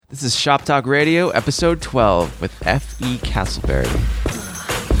This is Shop Talk Radio, episode 12 with F.E. Castleberry.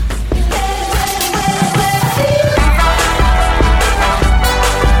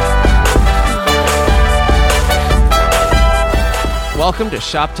 Welcome to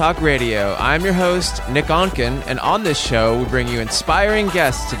Shop Talk Radio. I'm your host, Nick Onken, and on this show, we bring you inspiring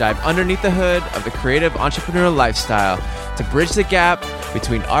guests to dive underneath the hood of the creative entrepreneur lifestyle to bridge the gap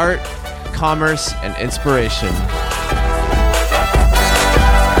between art, commerce, and inspiration.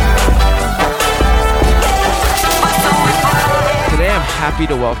 Today, I'm happy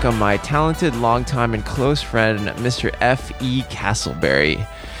to welcome my talented, longtime, and close friend, Mr. F.E. Castleberry.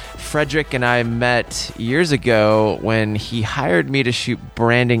 Frederick and I met years ago when he hired me to shoot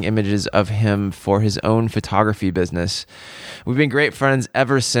branding images of him for his own photography business. We've been great friends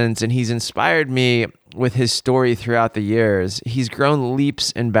ever since, and he's inspired me with his story throughout the years. He's grown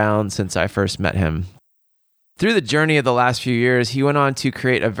leaps and bounds since I first met him. Through the journey of the last few years, he went on to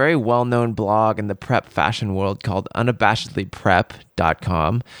create a very well-known blog in the prep fashion world called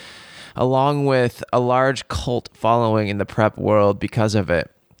Unabashedlyprep.com, along with a large cult following in the prep world because of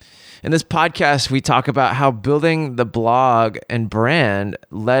it. In this podcast, we talk about how building the blog and brand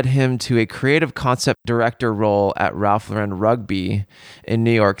led him to a creative concept director role at Ralph Lauren Rugby in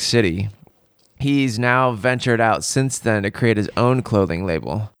New York City. He's now ventured out since then to create his own clothing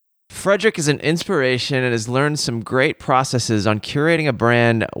label. Frederick is an inspiration and has learned some great processes on curating a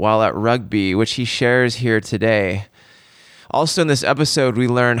brand while at Rugby, which he shares here today. Also in this episode, we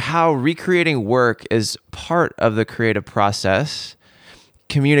learn how recreating work is part of the creative process.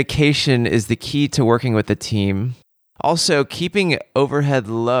 Communication is the key to working with a team. Also, keeping overhead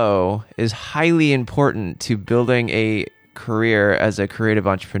low is highly important to building a career as a creative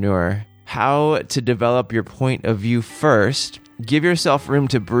entrepreneur. How to develop your point of view first, give yourself room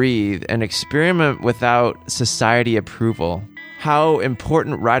to breathe, and experiment without society approval. How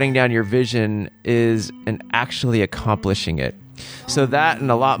important writing down your vision is and actually accomplishing it. So that and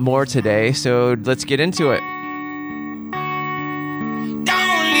a lot more today, so let's get into it.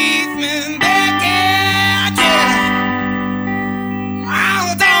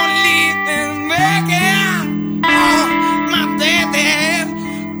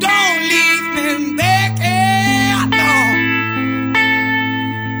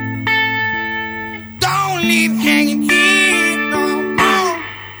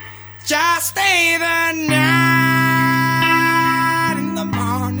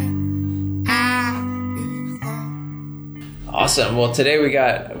 Awesome. Well, today we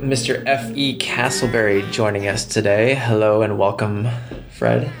got Mr. F.E. Castleberry joining us today. Hello and welcome,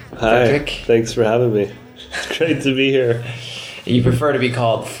 Fred. Hi. Frederick. Thanks for having me. It's great to be here. You prefer to be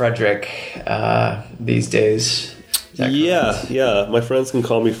called Frederick these days? Yeah. My friends can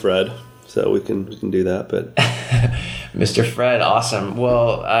call me Fred, so we can do that. But Mr. Fred, awesome.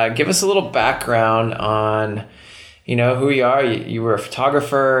 Well, give us a little background on who you are. You were a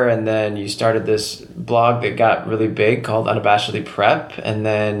photographer, and then you started this blog that got really big called Unabashedly Prep, and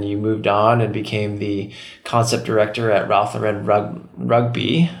then you moved on and became the concept director at Ralph Lauren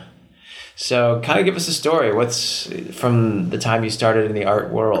Rugby. So kind of give us a story. What's from the time you started in the art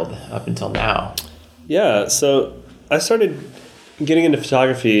world up until now? Yeah, so I started getting into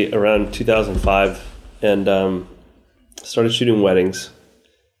photography around 2005 and started shooting weddings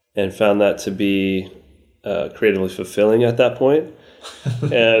and found that to be creatively fulfilling at that point.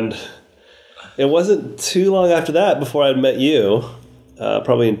 And it wasn't too long after that before I'd met you,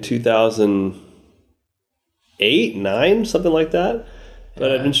 probably in 2008, 9, something like that.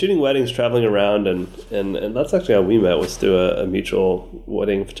 But I'd been shooting weddings, traveling around, and that's actually how we met, was through a mutual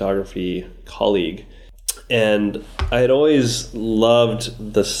wedding photography colleague. And I had always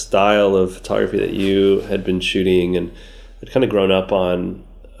loved the style of photography that you had been shooting, and I'd kind of grown up on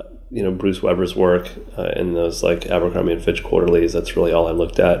Bruce Weber's work in those like Abercrombie and Fitch quarterlies. That's really all I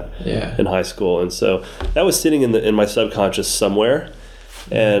looked at in high school, and so that was sitting in my subconscious somewhere.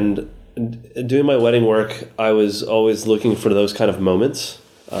 And doing my wedding work, I was always looking for those kind of moments.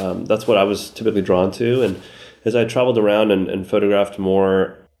 That's what I was typically drawn to. And as I traveled around and photographed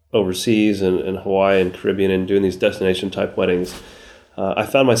more overseas and Hawaii and Caribbean and doing these destination type weddings, I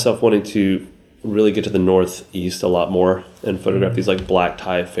found myself wanting to really get to the Northeast a lot more and photograph these like black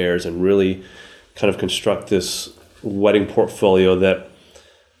tie affairs and really kind of construct this wedding portfolio that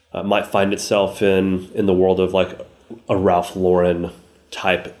might find itself in the world of like a Ralph Lauren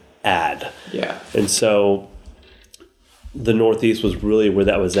type ad. Yeah. And so the Northeast was really where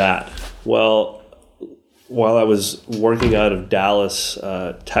that was at. Well, while I was working out of Dallas,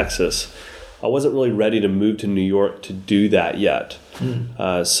 Texas, I wasn't really ready to move to New York to do that yet.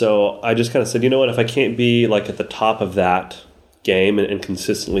 So I just kind of said, you know what, if I can't be like at the top of that game and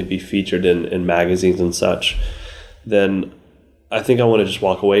consistently be featured in magazines and such, then I think I want to just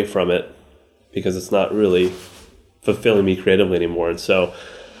walk away from it because it's not really fulfilling me creatively anymore. And so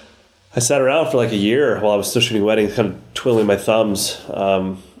I sat around for like a year while I was still shooting weddings, kind of twiddling my thumbs.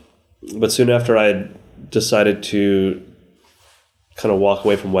 But soon after I had decided to kind of walk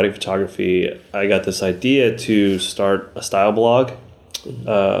away from wedding photography, I got this idea to start a style blog,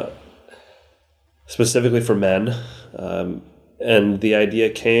 specifically for men. And the idea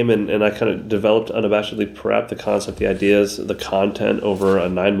came, and I kind of developed Unabashedly Prep, the concept, the ideas, the content over a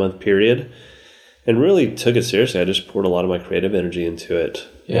 9-month period, and really took it seriously. I just poured a lot of my creative energy into it,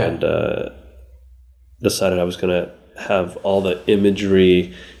 and decided I was going to have all the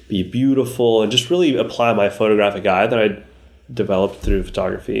imagery be beautiful and just really apply my photographic eye that I developed through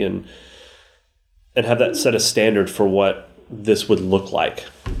photography, and have that set a standard for what this would look like.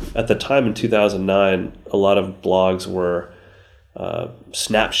 At the time in 2009, a lot of blogs were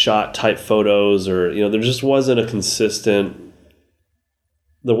snapshot type photos, or there just wasn't a consistent.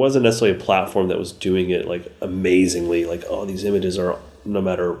 There wasn't necessarily a platform that was doing it like amazingly. Like, oh, these images are, no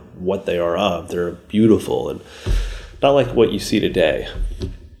matter what they are of, they're beautiful, and not like what you see today.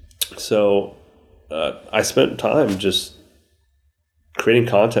 So I spent time just creating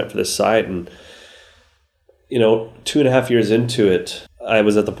content for this site, and 2.5 years into it, I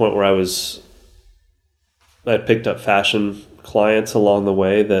was at the point where I picked up fashion clients along the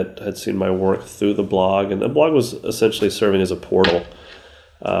way that had seen my work through the blog, and the blog was essentially serving as a portal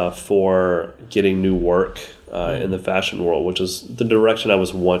for getting new work in the fashion world, which is the direction I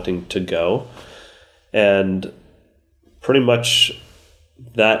was wanting to go. And pretty much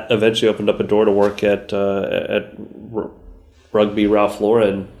that eventually opened up a door to work at Rugby Ralph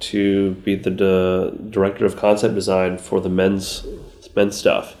Lauren to be the director of concept design for the men's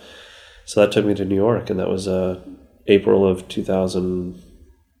stuff. So that took me to New York, and that was April of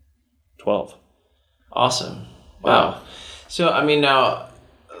 2012. Awesome. Wow. So, now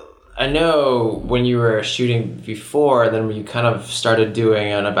I know when you were shooting before, then when you kind of started doing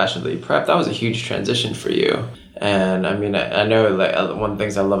Unabashedly Prep, that was a huge transition for you. And I know like one of the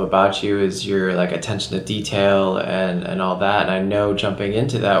things I love about you is your like attention to detail and all that. And I know jumping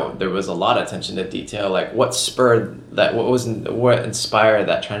into that, there was a lot of attention to detail. Like what spurred that? What inspired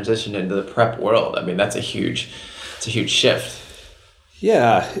that transition into the prep world? It's a huge shift.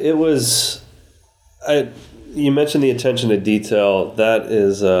 Yeah, it was. You mentioned the attention to detail. That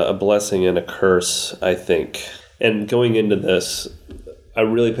is a blessing and a curse, I think. And going into this, I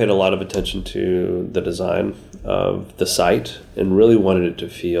really paid a lot of attention to the design of the site and really wanted it to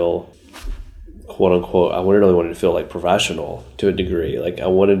feel, quote unquote, I really wanted it to feel like professional to a degree. Like I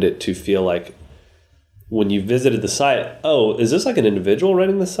wanted it to feel like when you visited the site, oh, is this like an individual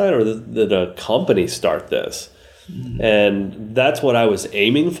running the site, or did a company start this? Mm-hmm. And that's what I was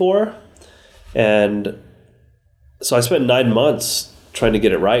aiming for. And so I spent 9 months trying to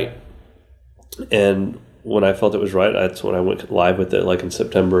get it right. And when I felt it was right, that's when I went live with it, like in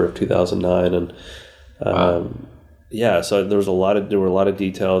September of 2009. And so there were a lot of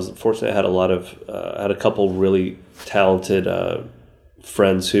details. Fortunately, I had a couple really talented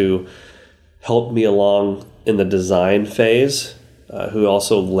friends who helped me along in the design phase, who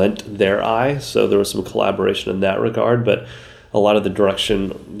also lent their eye. So there was some collaboration in that regard, but a lot of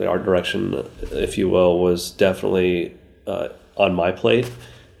the art direction, if you will, was definitely on my plate.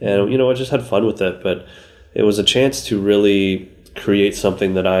 And, I just had fun with it, but it was a chance to really create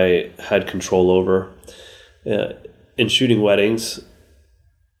something that I had control over. In shooting weddings,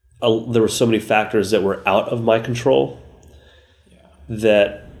 there were so many factors that were out of my control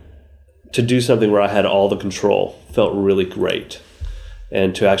that to do something where I had all the control felt really great.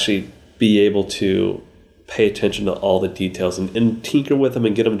 And to actually be able to pay attention to all the details and tinker with them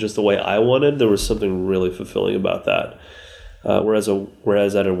and get them just the way I wanted, there was something really fulfilling about that. Whereas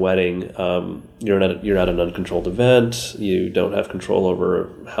at a wedding, you're at an uncontrolled event. You don't have control over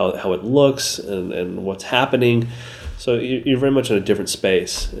how it looks and what's happening. So you're very much in a different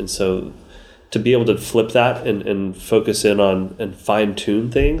space. And so to be able to flip that and focus in on and fine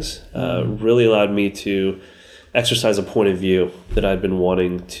tune things really allowed me to exercise a point of view that I'd been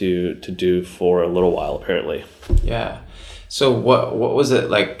wanting to do for a little while, apparently. Yeah. So what was it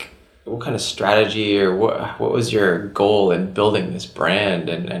like? What kind of strategy or what was your goal in building this brand,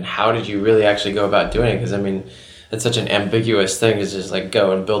 and how did you really actually go about doing it? Because it's such an ambiguous thing to just like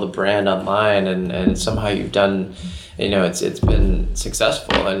go and build a brand online, and somehow you've done, it's been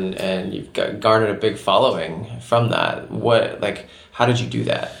successful and you've garnered a big following from that. How did you do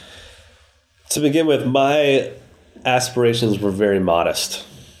that? To begin with, my aspirations were very modest.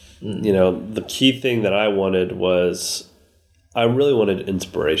 The key thing that I wanted was I really wanted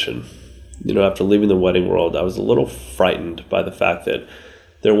inspiration. After leaving the wedding world, I was a little frightened by the fact that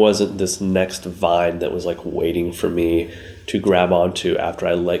there wasn't this next vine that was like waiting for me to grab onto after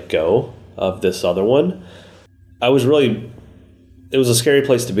I let go of this other one. It was a scary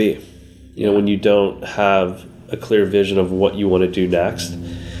place to be, when you don't have a clear vision of what you want to do next.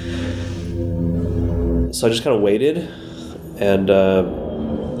 So I just kind of waited, and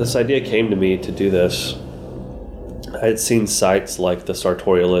this idea came to me to do this. I had seen sites like the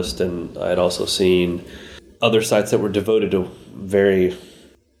Sartorialist, and I had also seen other sites that were devoted to very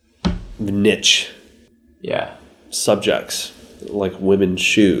niche subjects, like women's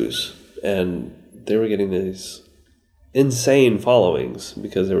shoes. And they were getting these insane followings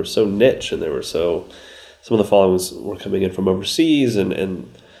because they were so niche, and some of the followings were coming in from overseas. And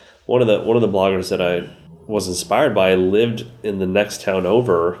one of the bloggers that I was inspired by lived in the next town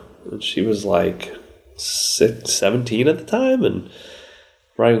over, and she was like 17 at the time, and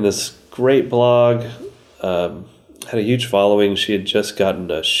writing this great blog, had a huge following. She had just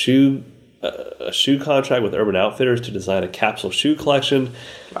gotten a shoe contract with Urban Outfitters to design a capsule shoe collection.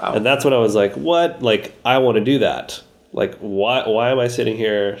 Wow. And that's when I was like, what? Like, I want to do that. Like, why am I sitting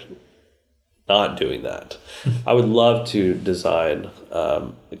here not doing that? I would love to design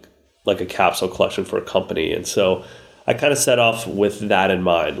like a capsule collection for a company. And so I kind of set off with that in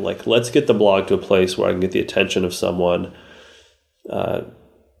mind. Like, let's get the blog to a place where I can get the attention of someone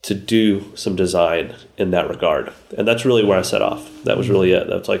to do some design in that regard. And that's really where I set off. That was really it.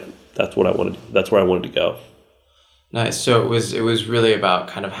 That's what I wanted. That's where I wanted to go. Nice. So it was really about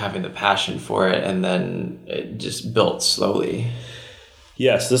kind of having the passion for it, and then it just built slowly.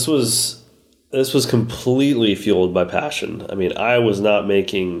 Yes, this was completely fueled by passion. I mean, I was not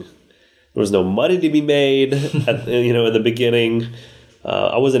making. There was no money to be made in the beginning.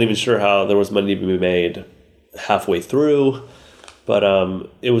 I wasn't even sure how there was money to be made halfway through, but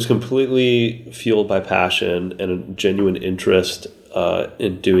it was completely fueled by passion and a genuine interest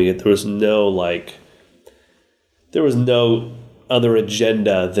in doing it. There was no other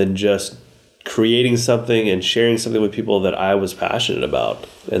agenda than just creating something and sharing something with people that I was passionate about,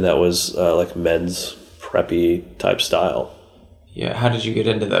 and that was like men's preppy type style. Yeah. How did you get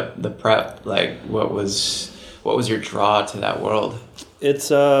into the prep? Like, what was your draw to that world? It's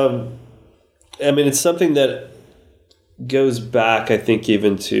it's something that goes back, I think,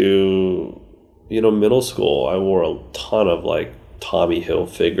 even to middle school. I wore a ton of like Tommy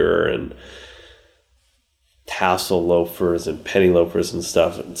Hilfiger and tassel loafers and penny loafers and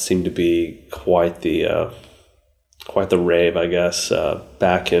stuff. It seemed to be quite the rave, I guess,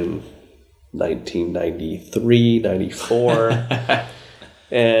 back in 1993, 94.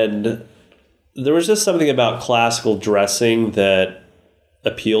 And there was just something about classical dressing that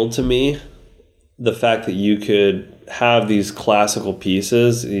appealed to me. The fact that you could have these classical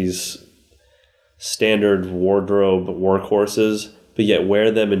pieces, these standard wardrobe workhorses, but yet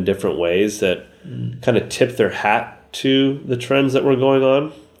wear them in different ways that kind of tip their hat to the trends that were going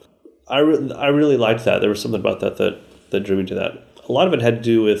on. I really liked that. There was something about that drew me to that. A lot of it had to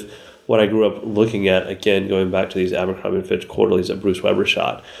do with what I grew up looking at, again, going back to these Abercrombie & Fitch quarterlies that Bruce Weber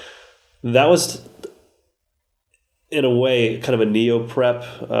shot. That was, in a way, kind of a neo-prep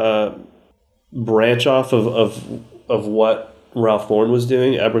branch off of what Ralph Lauren was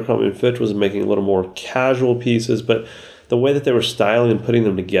doing. Abercrombie & Fitch was making a little more casual pieces, but the way that they were styling and putting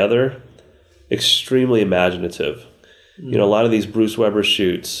them together, extremely imaginative. A lot of these Bruce Weber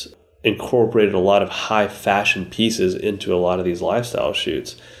shoots incorporated a lot of high fashion pieces into a lot of these lifestyle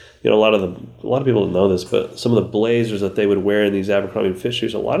shoots. A lot of people don't know this, but some of the blazers that they would wear in these Abercrombie & Fitch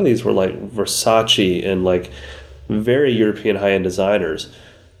shoes, a lot of these were like Versace and like very European high-end designers.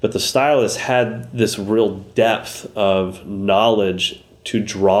 But the stylists had this real depth of knowledge to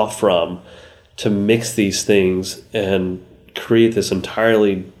draw from to mix these things and create this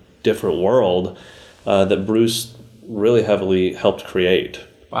entirely different world that Bruce really heavily helped create.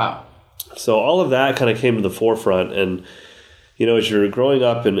 Wow. So all of that kind of came to the forefront. And, as you're growing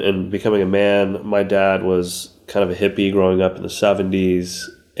up and becoming a man, my dad was kind of a hippie growing up in the 70s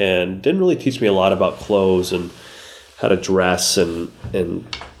and didn't really teach me a lot about clothes and how to dress. And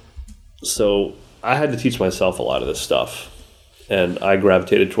so I had to teach myself a lot of this stuff. And I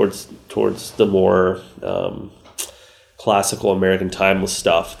gravitated towards the more classical American timeless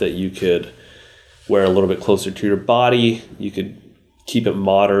stuff that you could wear a little bit closer to your body. You could keep it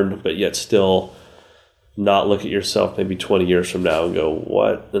modern, but yet still not look at yourself maybe 20 years from now and go,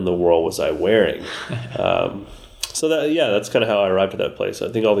 what in the world was I wearing? So that's kind of how I arrived at that place. I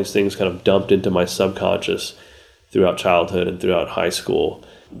think all these things kind of dumped into my subconscious throughout childhood and throughout high school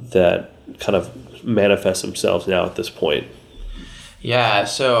that kind of manifest themselves now at this point. Yeah,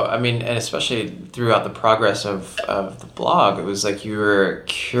 so I mean, and especially throughout the progress of the blog, it was like you were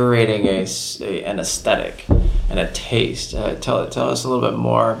curating an aesthetic and a taste. Tell us a little bit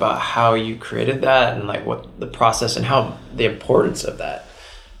more about how you created that and like what the process and how the importance of that.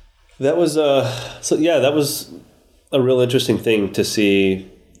 That was that was a real interesting thing to see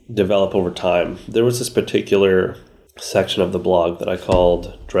develop over time. There was this particular section of the blog that I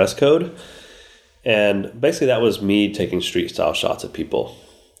called Dress Code. And basically that was me taking street style shots of people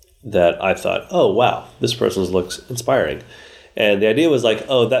that I thought, oh, wow, this person looks inspiring. And the idea was like,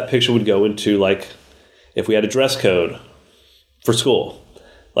 oh, that picture would go into like, if we had a dress code for school,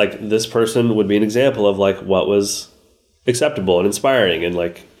 like this person would be an example of like what was acceptable and inspiring. And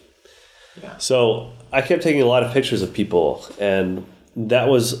like, So I kept taking a lot of pictures of people, and that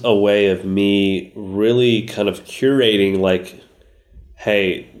was a way of me really kind of curating like,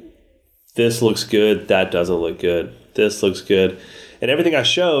 hey, this looks good, that doesn't look good, this looks good. And everything I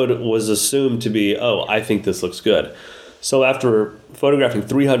showed was assumed to be, oh, I think this looks good. So after photographing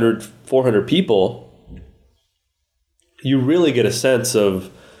 300, 400 people, you really get a sense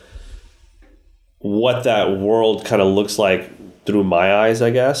of what that world kind of looks like through my eyes,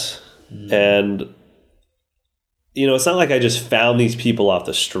 I guess. Mm-hmm. And, you know, it's not like I just found these people off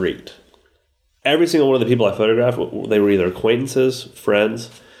the street. Every single one of the people I photographed, they were either acquaintances, friends,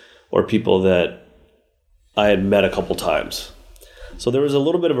 or people that I had met a couple times. So there was a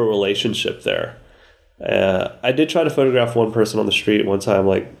little bit of a relationship there. I did try to photograph one person on the street one time,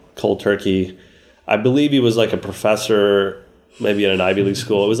 like cold turkey. I believe he was like a professor, maybe at an Ivy League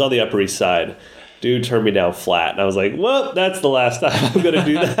school. It was on the Upper East Side. Dude turned me down flat. And I was like, well, that's the last time I'm going to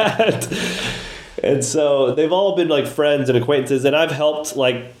do that. And so they've all been like friends and acquaintances. And I've helped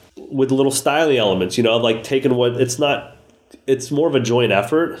like with little styling elements, you know, I've like taken what it's more of a joint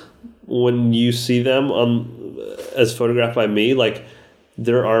effort when you see them as photographed by me. Like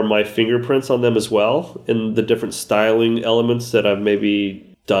there are my fingerprints on them as well in the different styling elements that I've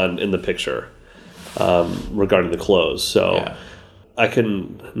maybe done in the picture regarding the clothes. So yeah. I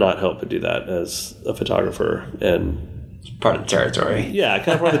couldn't not help but do that as a photographer, and it's part of the territory. Yeah,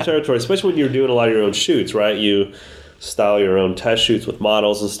 kind of part of the territory, especially when you're doing a lot of your own shoots, right? You style your own test shoots with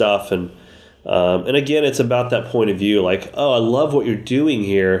models and stuff, and again, it's about that point of view, like, oh, I love what you're doing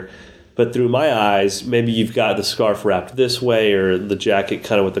here, but through my eyes, maybe you've got the scarf wrapped this way, or the jacket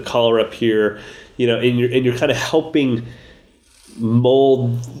kind of with the collar up here, you know, and you're kind of helping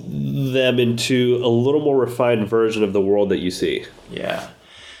mold them into a little more refined version of the world that you see. Yeah.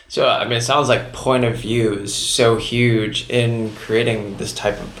 So, I mean, it sounds like point of view is so huge in creating this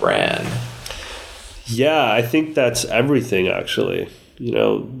type of brand. Yeah, I think that's everything, actually. You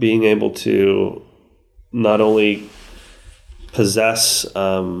know, being able to not only possess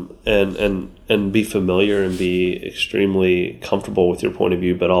and be familiar and be extremely comfortable with your point of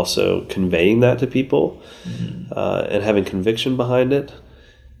view, but also conveying that to people, mm-hmm. And having conviction behind it,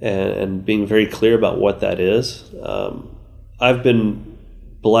 and being very clear about what that is. I've been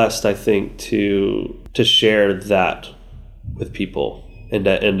blessed, I think, to share that with people and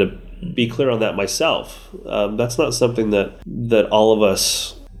to be clear on that myself. That's not something that all of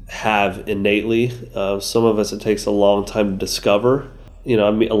us have innately. Some of us, it takes a long time to discover. You know,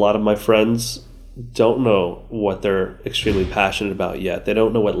 I mean, a lot of my friends don't know what they're extremely passionate about yet. They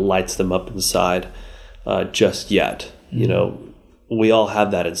don't know what lights them up inside just yet. Mm-hmm. You know, we all have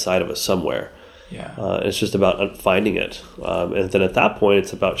that inside of us somewhere. Yeah. It's just about finding it. And then at that point,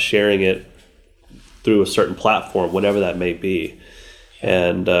 it's about sharing it through a certain platform, whatever that may be.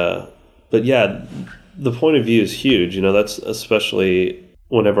 And, but yeah, the point of view is huge. You know, that's especially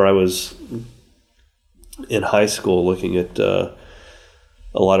whenever I was in high school looking at a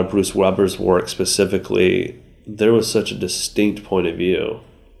lot of Bruce Weber's work specifically, there was such a distinct point of view.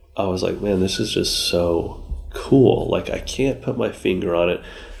 I was like, man, this is just so cool. Like, I can't put my finger on it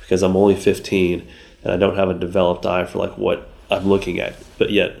because I'm only 15 and I don't have a developed eye for like what I'm looking at.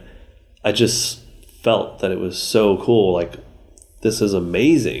 But yet I just felt that it was so cool. Like, this is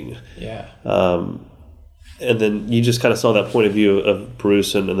amazing. Yeah. And then you just kind of saw that point of view of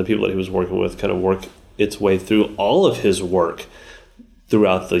Bruce and the people that he was working with kind of work its way through all of his work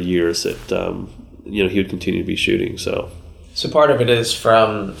throughout the years that you know, he would continue to be shooting. So part of it is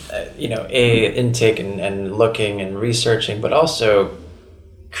from you know, intake and looking and researching, but also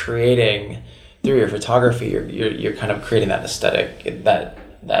creating through your photography. You're kind of creating that aesthetic, that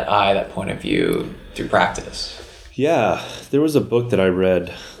eye, that point of view through practice. Yeah, there was a book that I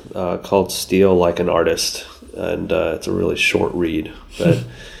read called Steal Like an Artist, and it's a really short read, but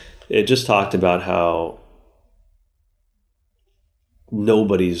it just talked about how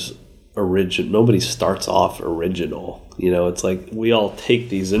nobody's nobody starts off original. It's like we all take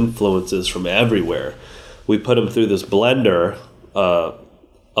these influences from everywhere. We put them through this blender of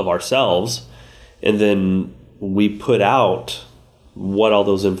ourselves, and then we put out what all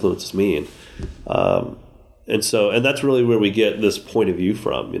those influences mean. And that's really where we get this point of view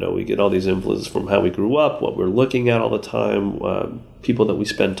from. We get all these influences from how we grew up, what we're looking at all the time, people that we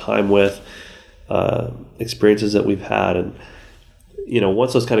spend time with, experiences that we've had. And,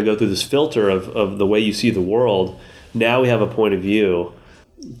 once those kind of go through this filter of the way you see the world, now we have a point of view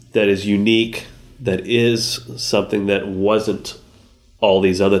that is unique, that is something that wasn't all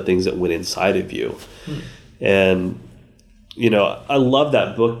these other things that went inside of you. And, I love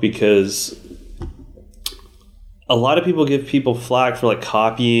that book because a lot of people give people flack for like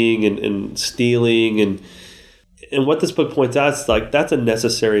copying and stealing, and what this book points out is like that's a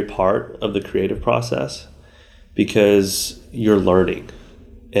necessary part of the creative process because you're learning.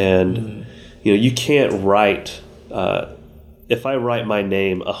 And you can't write if I write my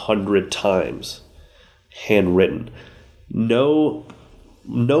name 100 times handwritten, no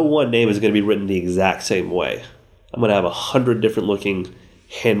one name is going to be written the exact same way. I'm going to have 100 different looking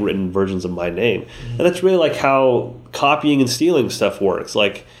handwritten versions of my name. And that's really like how copying and stealing stuff works.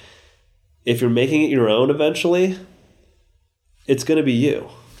 Like if you're making it your own eventually, it's going to be you.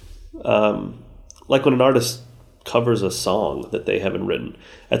 Like when an artist covers a song that they haven't written,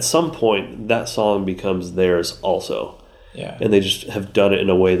 at some point that song becomes theirs also. Yeah. And they just have done it in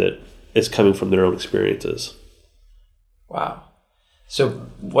a way that is coming from their own experiences. Wow. So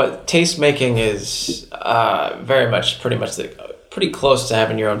what tastemaking is pretty much pretty close to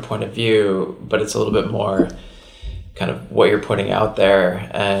having your own point of view, but it's a little bit more kind of what you're putting out there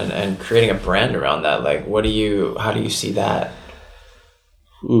and creating a brand around that. Like, how do you see that?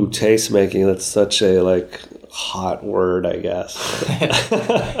 Ooh, tastemaking, that's such a hot word, I guess.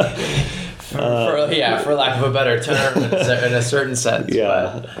 for lack of a better term in a certain sense.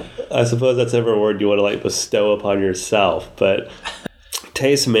 Yeah. But I suppose that's never a word you want to bestow upon yourself, but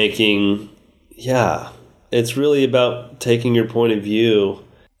tastemaking, yeah, it's really about taking your point of view,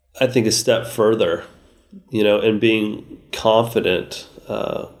 I think, a step further, and being confident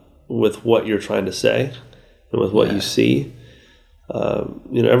with what you're trying to say and with what you see.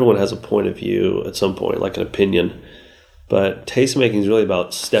 Everyone has a point of view at some point, like an opinion, but tastemaking is really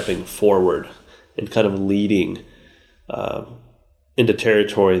about stepping forward and kind of leading into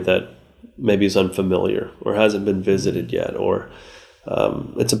territory that maybe is unfamiliar or hasn't been visited yet, or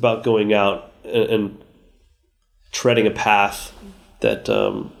it's about going out and treading a path that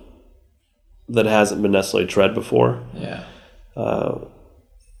hasn't been necessarily tread before. Yeah. And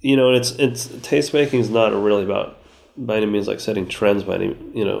it's tastemaking is not really about by any means like setting trends by any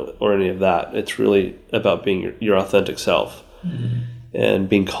or any of that. It's really about being your authentic self and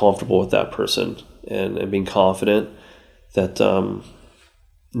being comfortable with that person and being confident that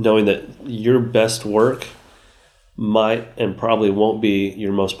knowing that your best work might and probably won't be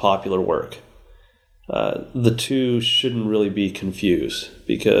your most popular work. The two shouldn't really be confused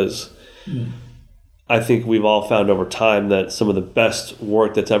because I think we've all found over time that some of the best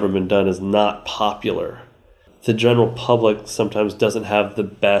work that's ever been done is not popular. The general public sometimes doesn't have the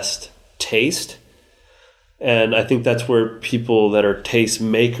best taste. And I think that's where people that are taste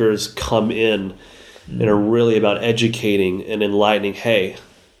makers come in and are really about educating and enlightening. Hey,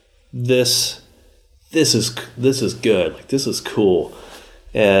 this is good. Like, this is cool.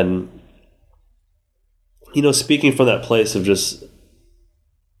 And, speaking from that place of just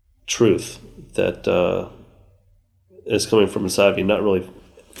truth that is coming from inside of you, not really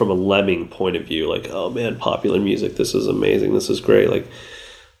from a lemming point of view, like, oh man, popular music, this is amazing, this is great. Like,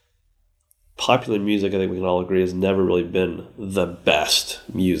 popular music, I think we can all agree, has never really been the best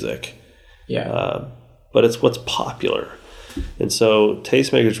music. Yeah. But it's what's popular. And so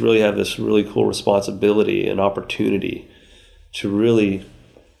tastemakers really have this really cool responsibility and opportunity to really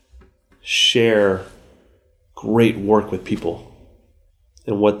share great work with people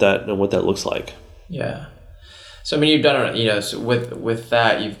and what that looks like. Yeah. So, you've done it, so with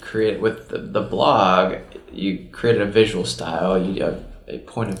that, you've created, with the blog, you created a visual style, you have a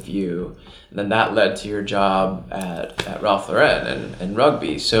point of view, and then that led to your job at Ralph Lauren and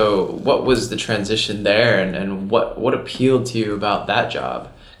rugby. So what was the transition there, and what appealed to you about that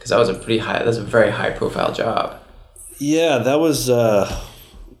job? Because that was a very high profile job. Yeah, that was an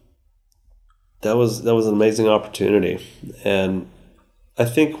amazing opportunity. And I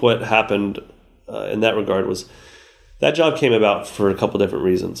think what happened in that regard was that job came about for a couple different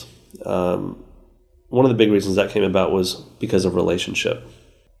reasons. One of the big reasons that came about was because of relationship.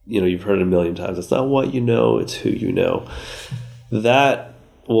 You've heard it a million times. It's not what you know, it's who you know. That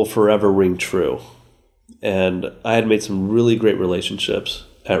will forever ring true. And I had made some really great relationships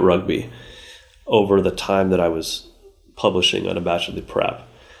at Rugby over the time that I was publishing Unabashedly Prep.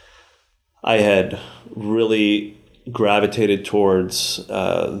 I had really gravitated towards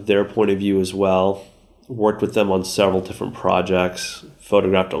their point of view as well, worked with them on several different projects,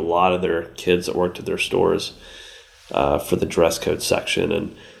 photographed a lot of their kids that worked at their stores for the dress code section,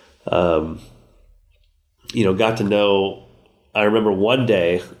 and got to know. I remember one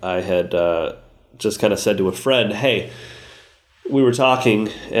day I had just kind of said to a friend, "Hey," we were talking,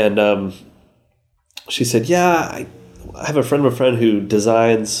 and she said, "Yeah, I have a friend of a friend who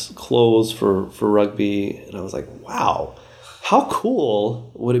designs clothes for Rugby." And I was like, wow, how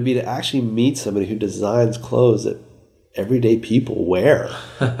cool would it be to actually meet somebody who designs clothes that everyday people wear?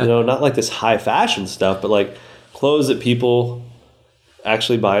 Not like this high fashion stuff, but like clothes that people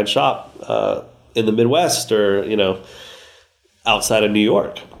actually buy and shop in the Midwest or, outside of New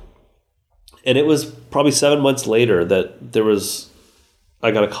York. And it was probably 7 months later that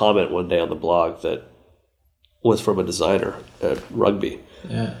I got a comment one day on the blog that was from a designer at Rugby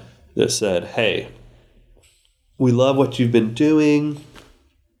that said, "Hey, we love what you've been doing.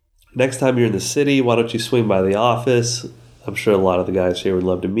 Next time you're in the city, why don't you swing by the office? I'm sure a lot of the guys here would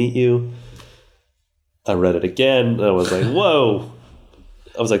love to meet you." I read it again, and I was like, whoa.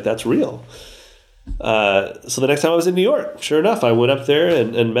 I was like, that's real. So the next time I was in New York, sure enough, I went up there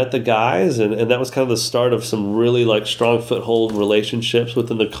and met the guys, and that was kind of the start of some really like strong foothold relationships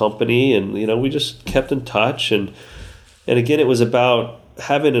within the company, and we just kept in touch, and again, it was about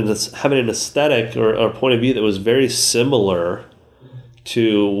having an aesthetic or a point of view that was very similar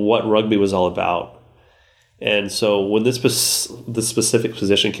to what Rugby was all about. And so when this specific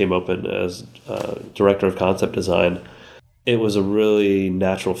position came open as director of concept design, it was a really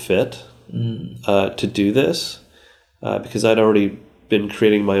natural fit to do this because I'd already been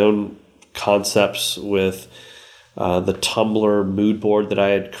creating my own concepts with the Tumblr mood board that I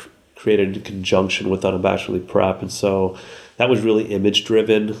had created in conjunction with Unabashedly Prep. And so that was really image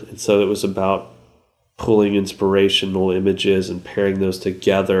driven. And so it was about pulling inspirational images and pairing those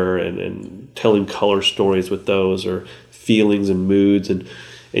together and telling color stories with those or feelings and moods. And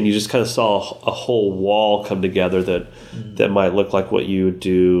you just kind of saw a whole wall come together that might look like what you would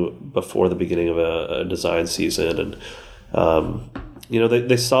do before the beginning of a design season. And,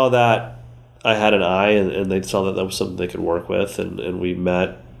 they saw that I had an eye and they saw that was something they could work with. And we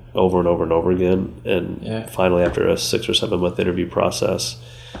met over and over and over again. And finally, after a 6 or 7 month interview process,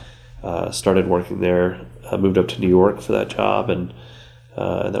 started working there. I moved up to New York for that job. And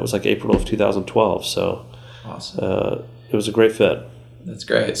that was like April of 2012. So awesome. It was a great fit. That's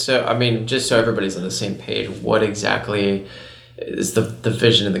great. So, just so everybody's on the same page, what exactly is the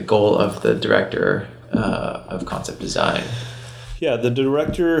vision and the goal of the director of concept design? Yeah, the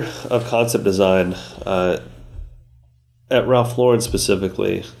director of concept design at Ralph Lauren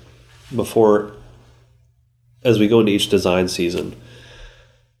specifically, as we go into each design season,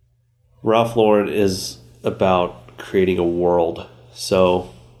 Ralph Lauren is about creating a world. So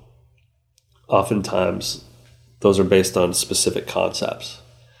oftentimes those are based on specific concepts,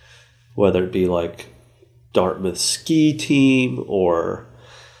 whether it be like Dartmouth ski team or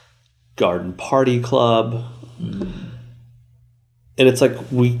garden party club. And it's like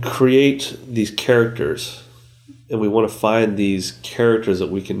we create these characters and we want to find these characters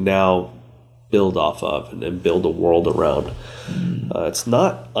that we can now build off of and build a world around. It's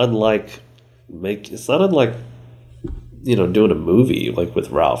not unlike doing a movie like with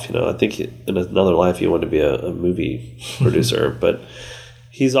Ralph. I think in another life he wanted to be a movie producer, but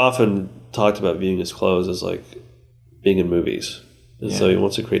he's often talked about viewing his clothes as like being in movies. And so he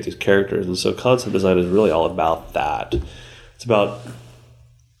wants to create these characters. And so concept design is really all about that. It's about,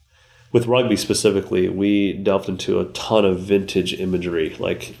 with Rugby specifically, we delved into a ton of vintage imagery,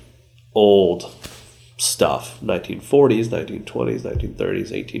 like old stuff, 1940s, 1920s,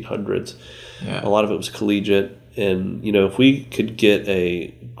 1930s, 1800s. A lot of it was collegiate. And, if we could get a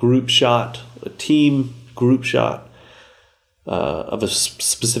group shot, a team group shot of a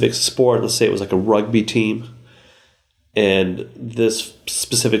specific sport, let's say it was like a rugby team, and this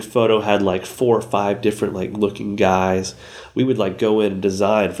specific photo had like 4 or 5 different like looking guys, we would like go in and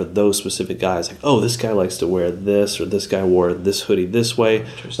design for those specific guys. Like, oh, this guy likes to wear this, or this guy wore this hoodie this way.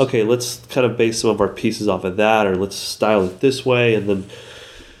 Okay, let's kind of base some of our pieces off of that, or let's style it this way. And then,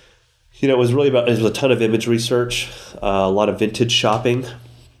 it was a ton of image research, a lot of vintage shopping.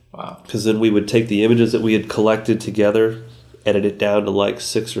 Wow. Because then we would take the images that we had collected together, edit it down to like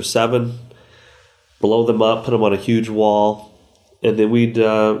 6 or 7, blow them up, put them on a huge wall, and then we'd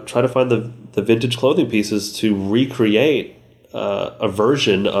try to find the vintage clothing pieces to recreate a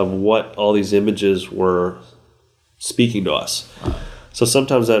version of what all these images were speaking to us. So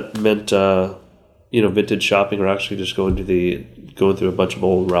sometimes that meant vintage shopping, or actually just going through a bunch of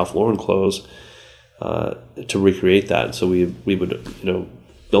old Ralph Lauren clothes to recreate that. And so we would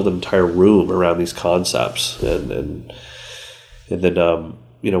build an entire room around these concepts, and then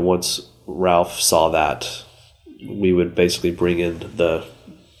once Ralph saw that, we would basically bring in the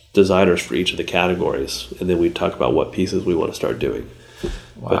designers for each of the categories, and then we'd talk about what pieces we want to start doing.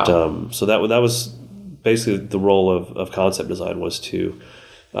 Wow. But so that was basically the role of concept design, was to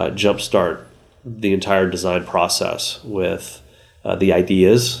jumpstart the entire design process with the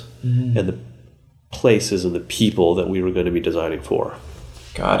ideas and the places and the people that we were going to be designing for.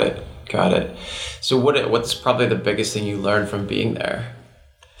 Got it. So what's probably the biggest thing you learned from being there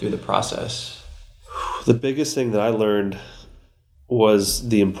through the process? The biggest thing that I learned was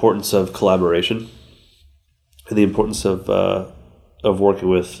the importance of collaboration and the importance of working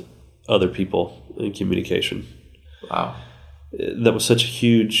with other people in communication. Wow. That was such a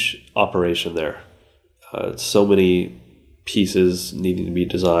huge operation there. So many pieces needing to be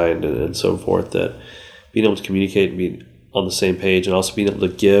designed and so forth, that being able to communicate and be on the same page, and also being able to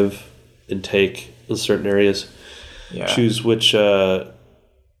give and take in certain areas, choose which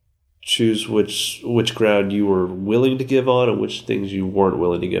ground you were willing to give on and which things you weren't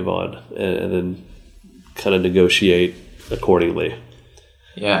willing to give on, and then kind of negotiate accordingly.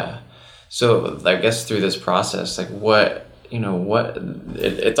 Yeah. So I guess through this process, like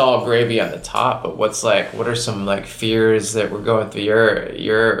it's all gravy on the top, but what are some fears that were going through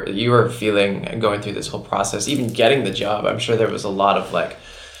you were feeling and going through this whole process, even getting the job? I'm sure there was a lot of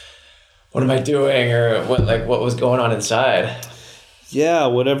what am I doing, or what was going on inside? Yeah,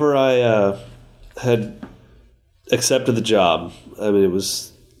 whenever I had accepted the job, I mean, it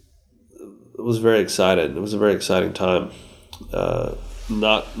was very exciting. It was a very exciting time.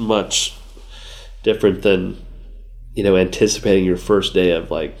 Not much different than anticipating your first day of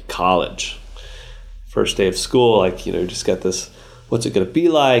college, first day of school. Just got this, what's it going to be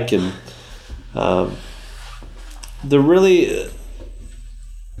like? And I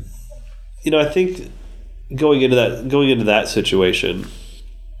think going into that situation,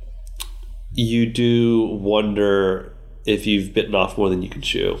 you do wonder if you've bitten off more than you can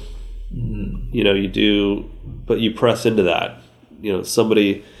chew. You do, but you press into that.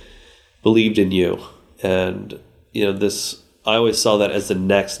 Somebody believed in you, and I always saw that as the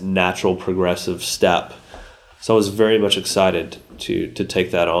next natural progressive step. So I was very much excited to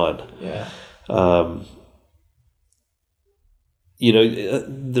take that on. Yeah.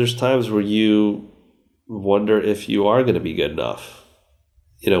 There's times where you wonder if you are going to be good enough.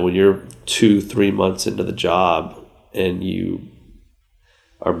 When you're 2-3 months into the job and you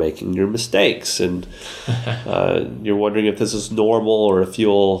are making your mistakes, and you're wondering if this is normal, or if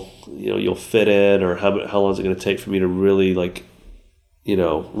you'll fit in, or how long is it going to take for me to really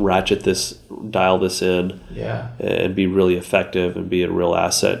dial this in, and be really effective and be a real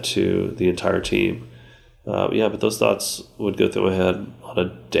asset to the entire team. But those thoughts would go through my head on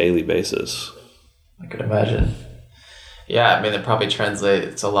a daily basis. I could imagine. Yeah, I mean, it probably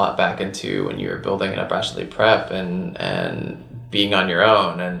translates a lot back into when you were building Unabashedly Prep and being on your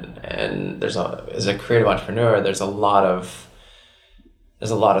own, and as a creative entrepreneur, there's a lot of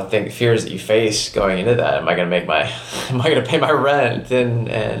fears that you face going into that. Am I going to pay my rent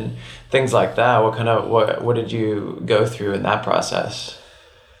and things like that? What did you go through in that process?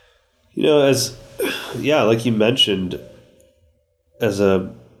 Like you mentioned, as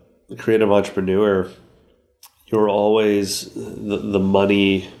a creative entrepreneur, you're always the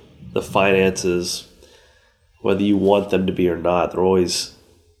money, the finances, whether you want them to be or not, they're always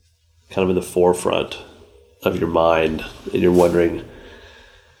kind of in the forefront of your mind, and you're wondering,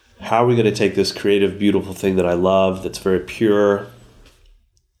 how are we going to take this creative, beautiful thing that I love, that's very pure,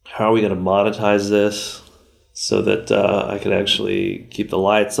 how are we going to monetize this so that I can actually keep the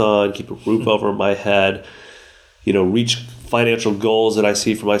lights on, keep a roof over my head, reach financial goals that I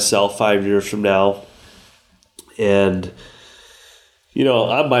see for myself 5 years from now. And,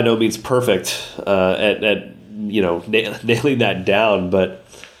 I'm by no means perfect at nailing that down, but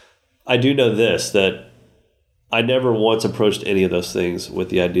I do know this, that I never once approached any of those things with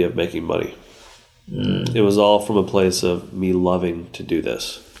the idea of making money. It was all from a place of me loving to do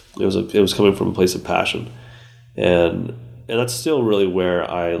this. It was coming from a place of passion, and that's still really where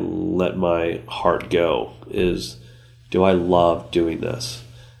I let my heart go. Is, do I love doing this?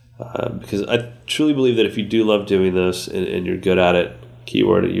 Because I truly believe that if you do love doing this and you're good at it,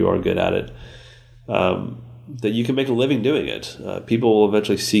 keyword, you are good at it, that you can make a living doing it. People will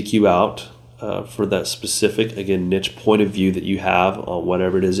eventually seek you out. for that specific, again, niche point of view that you have on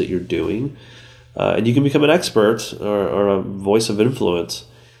whatever it is that you're doing. And you can become an expert or a voice of influence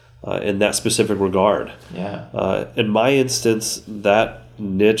in that specific regard. Yeah. In my instance, that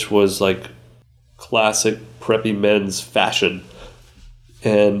niche was like classic preppy men's fashion.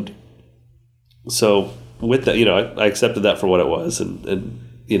 And so with that, I accepted that for what it was and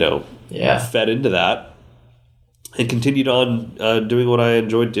fed into that and continued on doing what I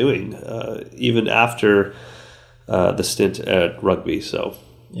enjoyed doing, even after the stint at rugby. So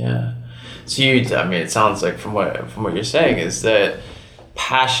yeah. So it sounds like from what you're saying is that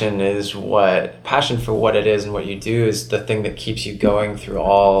passion for what it is and what you do is the thing that keeps you going through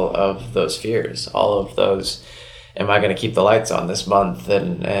all of those fears, all of those, am I going to keep the lights on this month,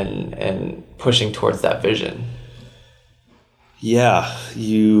 and pushing towards that vision. Yeah,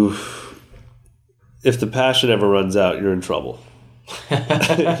 if the passion ever runs out, you're in trouble.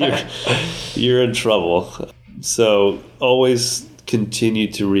 you're in trouble. So always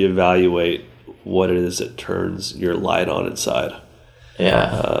continue to reevaluate what it is that turns your light on inside.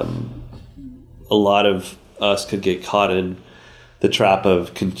 Yeah. A lot of us could get caught in the trap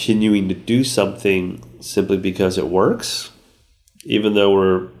of continuing to do something simply because it works, even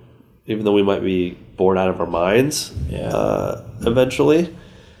though we might be bored out of our minds. Yeah. Eventually.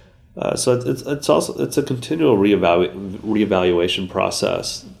 So it's a continual reevaluation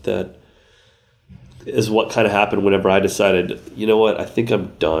process that is what kind of happened whenever I decided, you know what, I think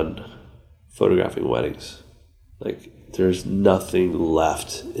I'm done photographing weddings. Like, there's nothing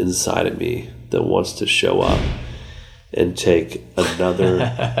left inside of me that wants to show up and take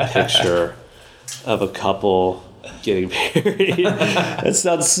another picture of a couple getting married. That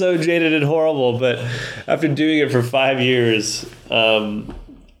sounds so jaded and horrible, but after doing it for 5 years,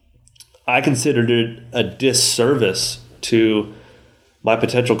 I considered it a disservice to my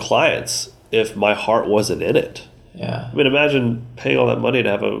potential clients if my heart wasn't in it. Yeah. I mean, imagine paying all that money to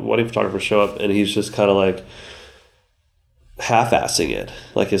have a wedding photographer show up and he's just kind of like half-assing it.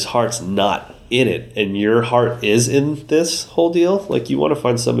 Like, his heart's not in it, and your heart is in this whole deal. Like, you want to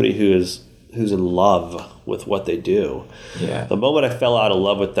find somebody who's in love with what they do. Yeah. The moment I fell out of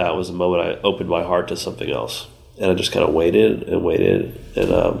love with that was the moment I opened my heart to something else. And I just kind of waited.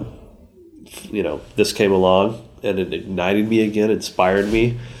 And, this came along and it ignited me again, inspired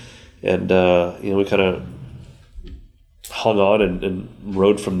me. And, we kind of hung on and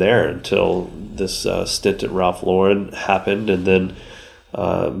rode from there until this stint at Ralph Lauren happened. And then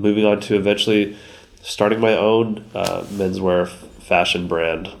moving on to eventually starting my own menswear fashion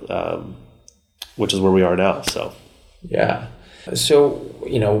brand, which is where we are now. So, yeah. So,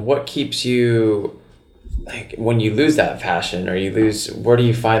 what keeps you, like, when you lose that passion or you lose, where do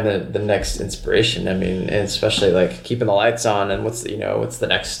you find the next inspiration? I mean, and especially like keeping the lights on, and what's the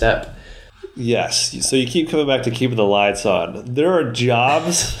next step? Yes. So you keep coming back to keeping the lights on. There are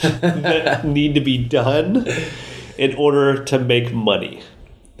jobs that need to be done in order to make money.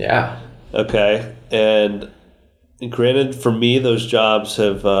 Yeah. Okay. And granted, for me, those jobs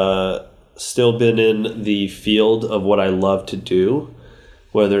have still been in the field of what I love to do,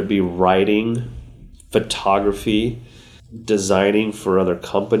 whether it be writing, photography, designing for other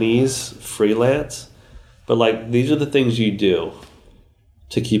companies, freelance. But like, these are the things you do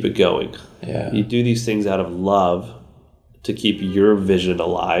to keep it going. Yeah. You do these things out of love to keep your vision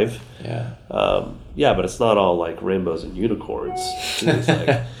alive. Yeah. But it's not all like rainbows and unicorns. It's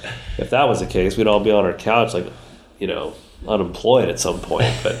like, if that was the case, we'd all be on our couch, like, unemployed at some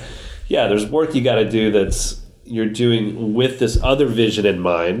point. But yeah, there's work you got to do you're doing with this other vision in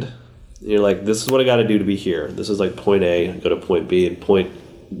mind. You're like, this is what I got to do to be here. This is like point A, go to point B, and point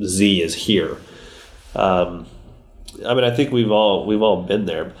Z is here. I think we've all been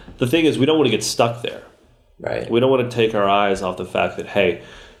there. The thing is, we don't want to get stuck there. Right. We don't want to take our eyes off the fact that, hey,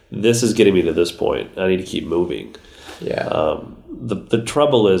 this is getting me to this point. I need to keep moving. Yeah. The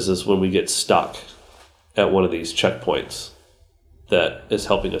trouble is when we get stuck at one of these checkpoints that is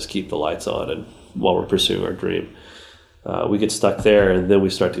helping us keep the lights on, and while we're pursuing our dream, we get stuck there, and then we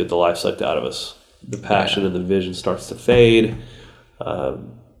start to get the life sucked out of us. The passion and the vision starts to fade.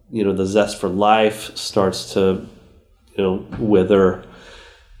 The zest for life starts to, wither.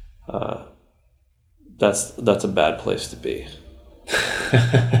 That's a bad place to be.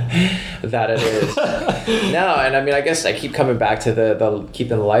 That it is. No, and I mean, I guess I keep coming back to the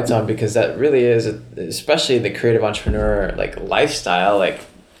keeping the lights on, because that really is, especially the creative entrepreneur like lifestyle. Like,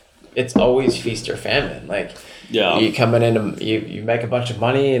 it's always feast or famine. Like, yeah, you coming in and you make a bunch of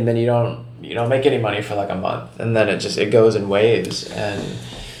money, and then you don't make any money for like a month, and then it goes in waves. And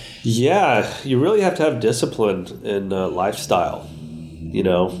yeah, you really have to have discipline in lifestyle.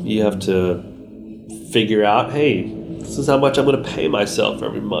 You have to figure out, hey, this is how much I'm going to pay myself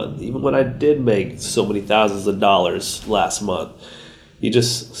every month. Even when I did make so many thousands of dollars last month, you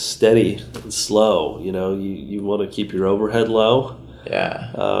just steady and slow. You want to keep your overhead low.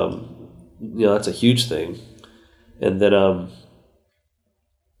 Yeah. That's a huge thing. And then,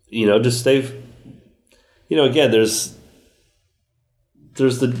 just stay. Again, there's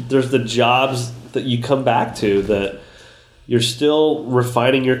the jobs that you come back to that you're still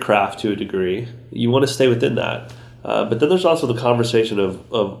refining your craft to a degree. You want to stay within that. But then there's also the conversation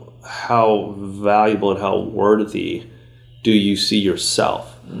of how valuable and how worthy do you see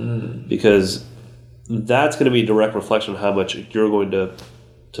yourself? Because that's going to be a direct reflection of how much you're going to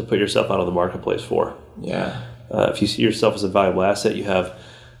put yourself out on the marketplace for. Yeah. If you see yourself as a valuable asset, you have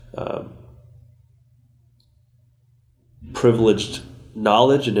privileged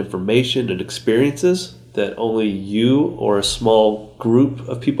knowledge and information and experiences that only you or a small group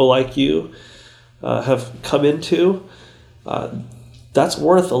of people like you have come into, that's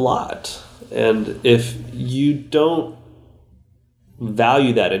worth a lot. And if you don't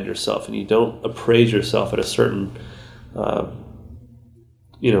value that in yourself and you don't appraise yourself at a certain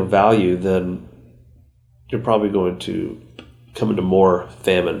value, then you're probably going to come into more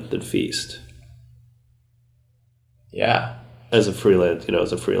famine than feast. Yeah. As a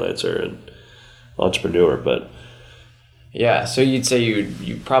freelancer and entrepreneur, but yeah. So you'd say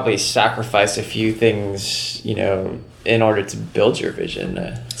you probably sacrifice a few things, in order to build your vision.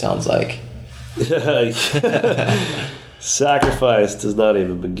 It sounds like. Sacrifice does not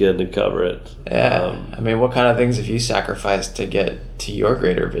even begin to cover it. Yeah. What kind of things have you sacrificed to get to your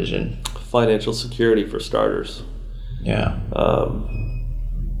greater vision? Financial security, for starters. Yeah.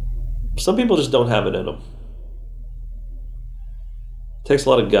 Some people just don't have it in them. It takes a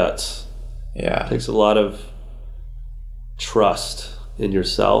lot of guts. Yeah. It takes a lot of trust in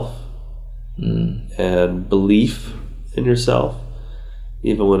yourself and belief in yourself,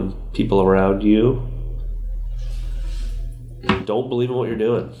 even when people around you don't believe in what you're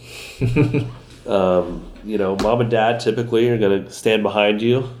doing. Mom and dad typically are going to stand behind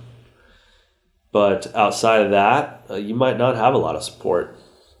you, but outside of that, you might not have a lot of support.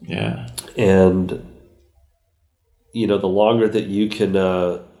 Yeah. And the longer that you can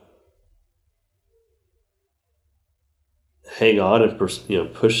hang on and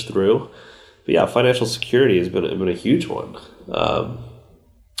push through. But yeah, financial security has been a huge one.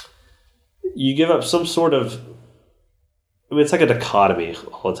 You give up some sort of, it's like a dichotomy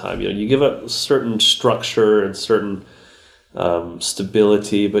all the time. You give up certain structure and certain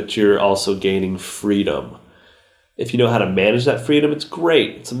stability, but you're also gaining freedom. If you know how to manage that freedom, it's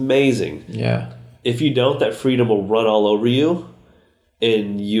great. It's amazing. Yeah. If you don't, that freedom will run all over you,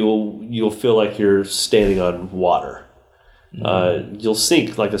 and you'll feel like you're standing on water. You'll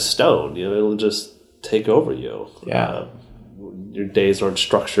sink like a stone. It'll just take over you. Yeah. Your days aren't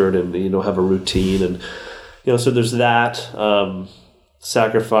structured, and you don't have a routine, and so there's that.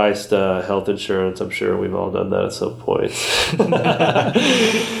 Sacrificed health insurance. I'm sure we've all done that at some point. Yep,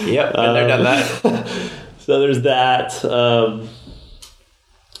 been there, done that. So there's that.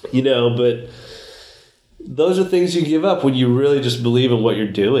 But those are things you give up when you really just believe in what you're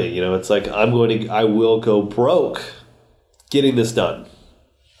doing. It's like, I will go broke getting this done.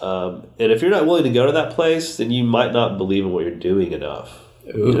 And if you're not willing to go to that place, then you might not believe in what you're doing enough.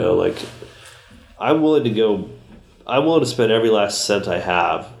 Ooh. I'm willing to spend every last cent I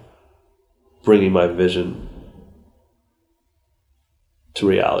have bringing my vision to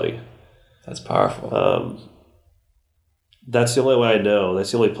reality. That's powerful. That's the only way I know. That's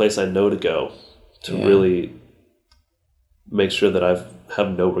the only place I know to go to really make sure that I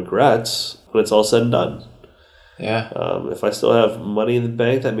have no regrets when it's all said and done. Yeah. If I still have money in the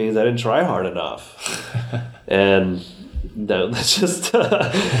bank, that means I didn't try hard enough. And that's just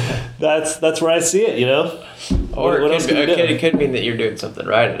that's where I see it. Or it could mean that you're doing something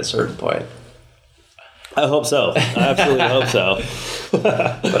right at a certain point. I hope so. I absolutely hope so.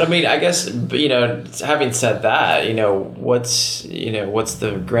 But I guess, having said that, what's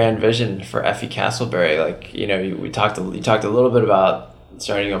the grand vision for Effie Castleberry? You talked a little bit about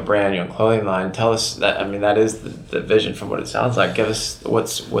starting a brand, clothing line. Tell us that. That is the vision from what it sounds like. Give us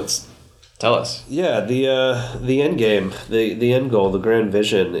tell us. Yeah, the end game, the end goal, the grand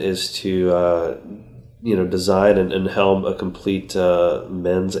vision is to design and helm a complete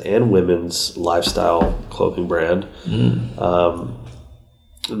men's and women's lifestyle clothing brand.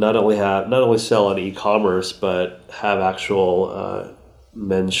 Not only sell on e-commerce, but have actual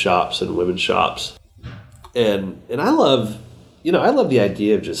men's shops and women's shops. And I love the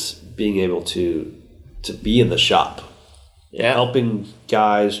idea of just being able to be in the shop. helping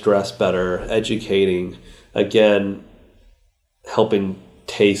guys dress better, educating, again, helping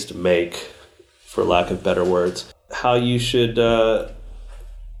taste make, for lack of better words, how you should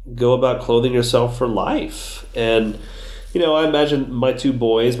go about clothing yourself for life. And, I imagine my two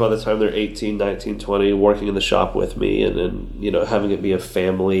boys, by the time they're 18, 19, 20, working in the shop with me and having it be a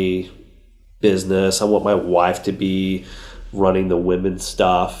family business. I want my wife to be running the women's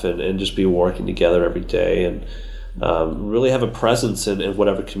stuff and just be working together every day and really have a presence in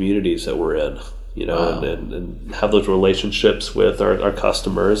whatever communities that we're in, wow. and have those relationships with our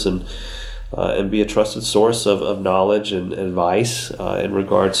customers and be a trusted source of knowledge and advice in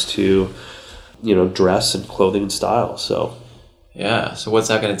regards to, dress and clothing and style. So, yeah. So what's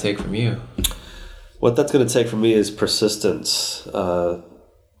that going to take from you? What that's going to take from me is persistence,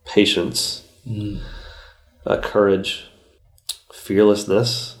 patience, courage,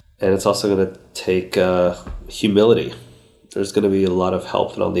 fearlessness, and it's also going to take humility. There's going to be a lot of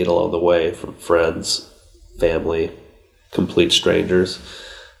help that I'll need along the way from friends, family, complete strangers,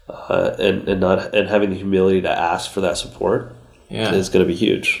 and having the humility to ask for that support is going to be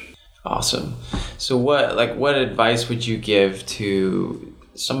huge. Awesome. So what advice would you give to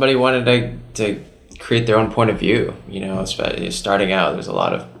somebody wanted to create their own point of view? Especially starting out, there's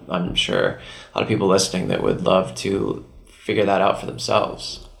I'm sure a lot of people listening that would love to figure that out for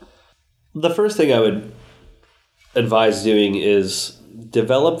themselves. The first thing I would advise doing is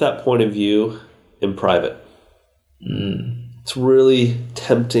develop that point of view in private. It's really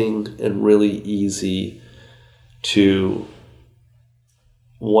tempting and really easy to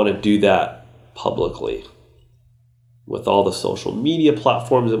want to do that publicly. With all the social media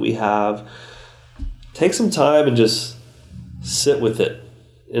platforms that we have, take some time and just sit with it,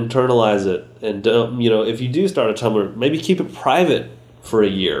 internalize it, and don't, if you do start a Tumblr, maybe keep it private for a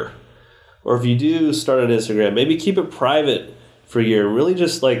year. Or if you do start an Instagram, maybe keep it private for a year. Really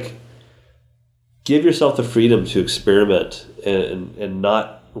just give yourself the freedom to experiment and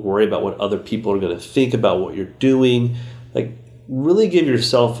not worry about what other people are going to think about what you're doing. Really give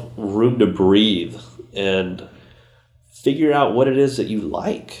yourself room to breathe and figure out what it is that you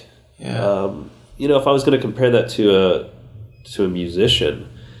like. Yeah. If I was going to compare that to a musician,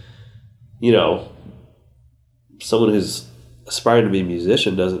 someone who's aspiring to be a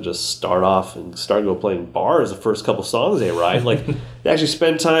musician doesn't just start off and start go playing bars the first couple songs they write. They actually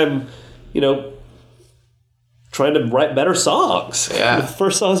spend time, trying to write better songs. Yeah. The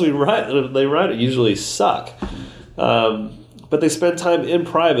first songs they write usually suck. But they spend time in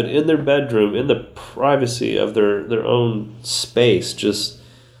private, in their bedroom, in the privacy of their own space, just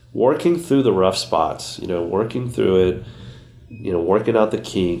working through the rough spots, working through it, working out the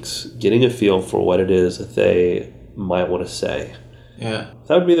kinks, getting a feel for what it is that they might want to say. Yeah.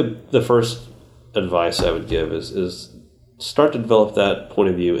 That would be the first advice I would give is start to develop that point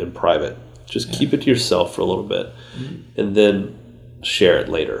of view in private. Just keep it to yourself for a little bit and then share it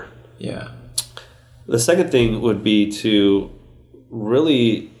later. Yeah. The second thing would be to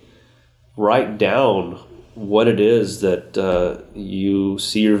really write down what it is that you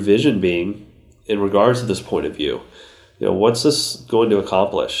see your vision being in regards to this point of view. What's this going to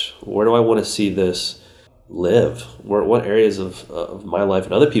accomplish? Where do I want to see this live? What areas of my life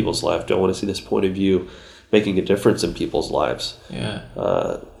and other people's life do I want to see this point of view making a difference in people's lives? Yeah.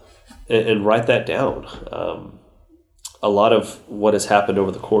 And write that down. A lot of what has happened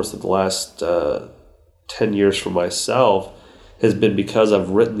over the course of the last 10 years for myself has been because I've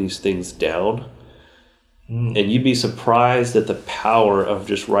written these things down. And you'd be surprised at the power of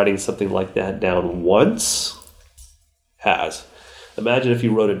just writing something like that down once has. Imagine if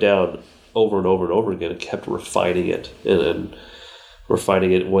you wrote it down over and over and over again and kept refining it and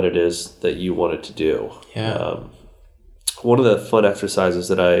refining it what it is that you wanted to do. Yeah. One of the fun exercises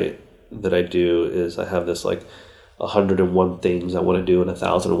that I do is I have this 101 things I want to do in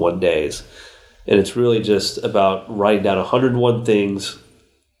 1,001 days. And it's really just about writing down 101 things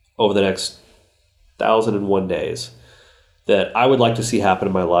over the next 1,001 days that I would like to see happen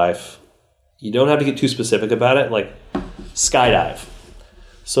in my life. You don't have to get too specific about it, like skydive.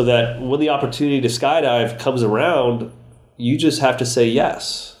 So that when the opportunity to skydive comes around, you just have to say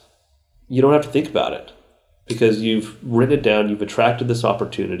yes. You don't have to think about it because you've written it down, you've attracted this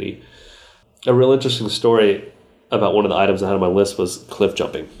opportunity. A real interesting story about one of the items I had on my list was cliff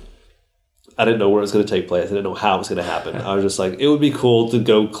jumping. I didn't know where it was going to take place. I didn't know how it was going to happen. I was just like, it would be cool to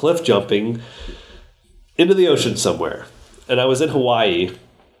go cliff jumping into the ocean somewhere. And I was in Hawaii,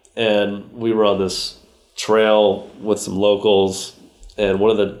 and we were on this trail with some locals, and one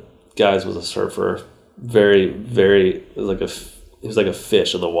of the guys was a surfer. Very, very, he was like a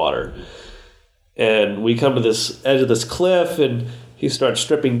fish in the water. And we come to this edge of this cliff, and he starts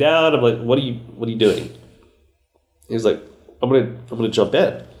stripping down. I'm like, what are you doing? He's like, I'm gonna jump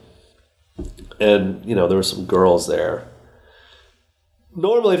in. And, there were some girls there.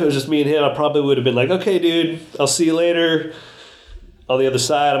 Normally, if it was just me and him, I probably would have been like, okay, dude, I'll see you later. On the other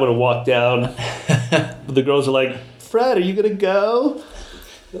side, I'm going to walk down. But the girls are like, Fred, are you going to go?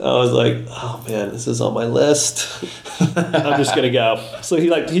 I was like, oh, man, this is on my list. I'm just going to go. So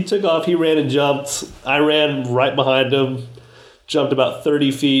he took off. He ran and jumped. I ran right behind him, jumped about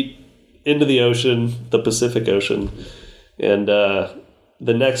 30 feet into the ocean, the Pacific Ocean. And the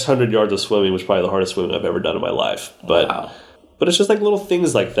next 100 yards of swimming was probably the hardest swimming I've ever done in my life. But it's just like little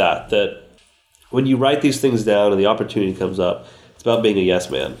things like that when you write these things down and the opportunity comes up, it's about being a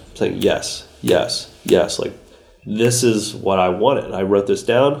yes man, saying yes, yes, yes. Like, this is what I wanted. I wrote this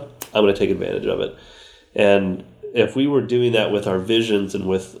down. I'm going to take advantage of it. And if we were doing that with our visions and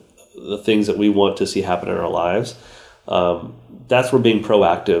with the things that we want to see happen in our lives, that's where being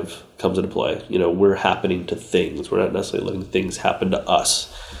proactive comes into play. We're happening to things. We're not necessarily letting things happen to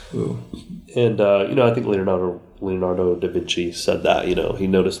us. Ooh. And, I think Leonardo da Vinci said that. He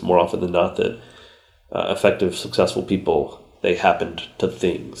noticed more often than not that effective, successful people, they happened to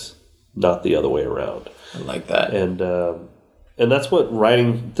things, not the other way around. I like that. And that's what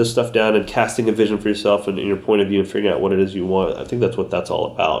writing this stuff down and casting a vision for yourself and your point of view and figuring out what it is you want, I think that's what that's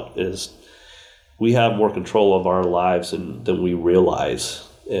all about, is we have more control of our lives than we realize,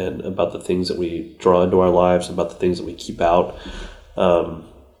 and about the things that we draw into our lives, about the things that we keep out.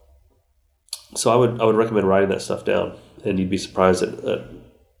 So I would recommend writing that stuff down, and you'd be surprised at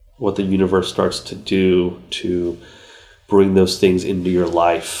what the universe starts to do to bring those things into your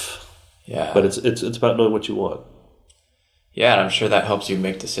life. Yeah. But it's about knowing what you want. Yeah, and I'm sure that helps you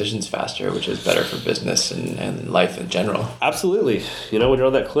make decisions faster, which is better for business and life in general. Absolutely. When you're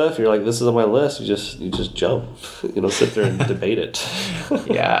on that cliff, you're like, this is on my list. You just jump. Sit there and debate it.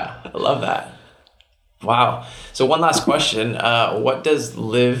 Yeah, I love that. Wow. So one last question. What does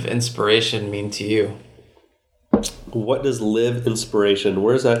live inspiration mean to you? What does live inspiration?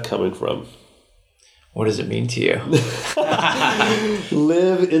 Where's that coming from? What does it mean to you?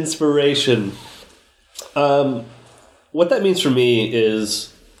 Live inspiration. What that means for me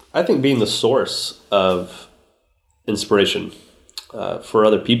is, I think, being the source of inspiration for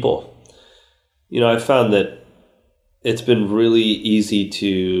other people. I've found that it's been really easy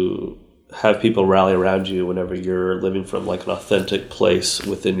to have people rally around you whenever you're living from like an authentic place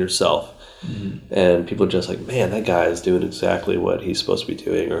within yourself. Mm-hmm. And people are just like, man, that guy is doing exactly what he's supposed to be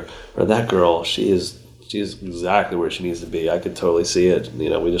doing, or that girl, she is exactly where she needs to be. I could totally see it. We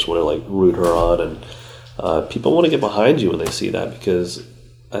just want to like root her on, and people want to get behind you when they see that, because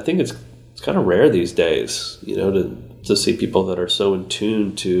I think it's kind of rare these days, to see people that are so in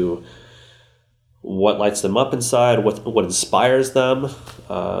tune to what lights them up inside, what inspires them.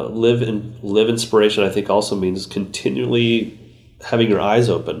 Live inspiration, I think, also means continually having your eyes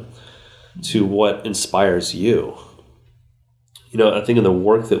open to what inspires you. I think in the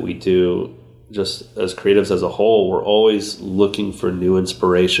work that we do, just as creatives as a whole, we're always looking for new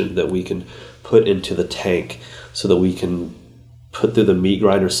inspiration that we can put into the tank so that we can put through the meat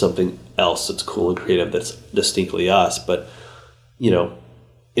grinder something else that's cool and creative, that's distinctly us, but,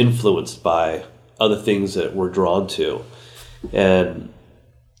 influenced by other things that we're drawn to. And,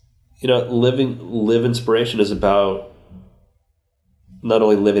 live inspiration is about not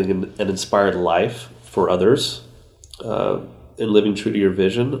only living an inspired life for others, and living true to your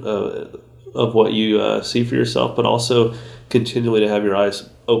vision of what you see for yourself, but also continually to have your eyes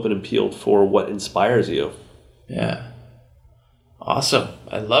open and peeled for what inspires you. Yeah. Awesome.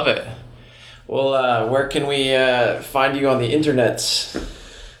 I love it. Well, where can we find you on the internets?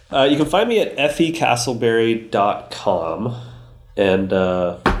 You can find me at fecastleberry.com, and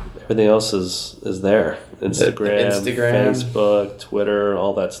everything else is there. Instagram, Facebook, Twitter,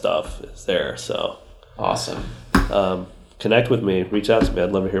 all that stuff is there. So awesome. Connect with me. Reach out to me.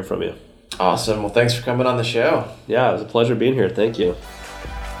 I'd love to hear from you. Awesome. Well, thanks for coming on the show. Yeah, it was a pleasure being here. Thank you.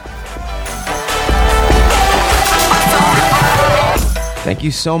 Thank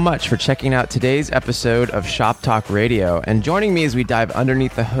you so much for checking out today's episode of Shop Talk Radio and joining me as we dive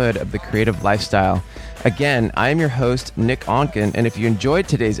underneath the hood of the creative lifestyle. Again, I am your host, Nick Onken, and if you enjoyed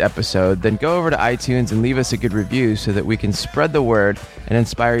today's episode, then go over to iTunes and leave us a good review so that we can spread the word and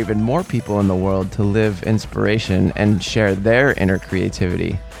inspire even more people in the world to live inspiration and share their inner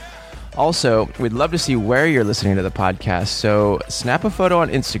creativity. Also, we'd love to see where you're listening to the podcast, so snap a photo on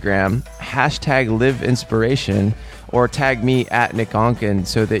Instagram, #LiveInspiration, or tag me at Nick Onken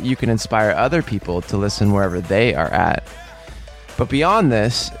so that you can inspire other people to listen wherever they are at. But beyond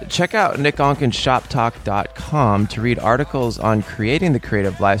this, check out nickonkenshoptalk.com to read articles on creating the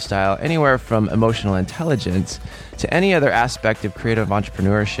creative lifestyle, anywhere from emotional intelligence to any other aspect of creative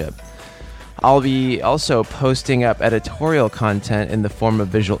entrepreneurship. I'll be also posting up editorial content in the form of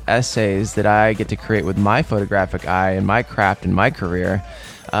visual essays that I get to create with my photographic eye and my craft and my career.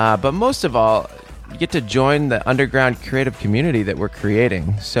 But most of all, you get to join the underground creative community that we're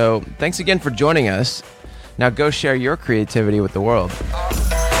creating. So thanks again for joining us. Now go share your creativity with the world.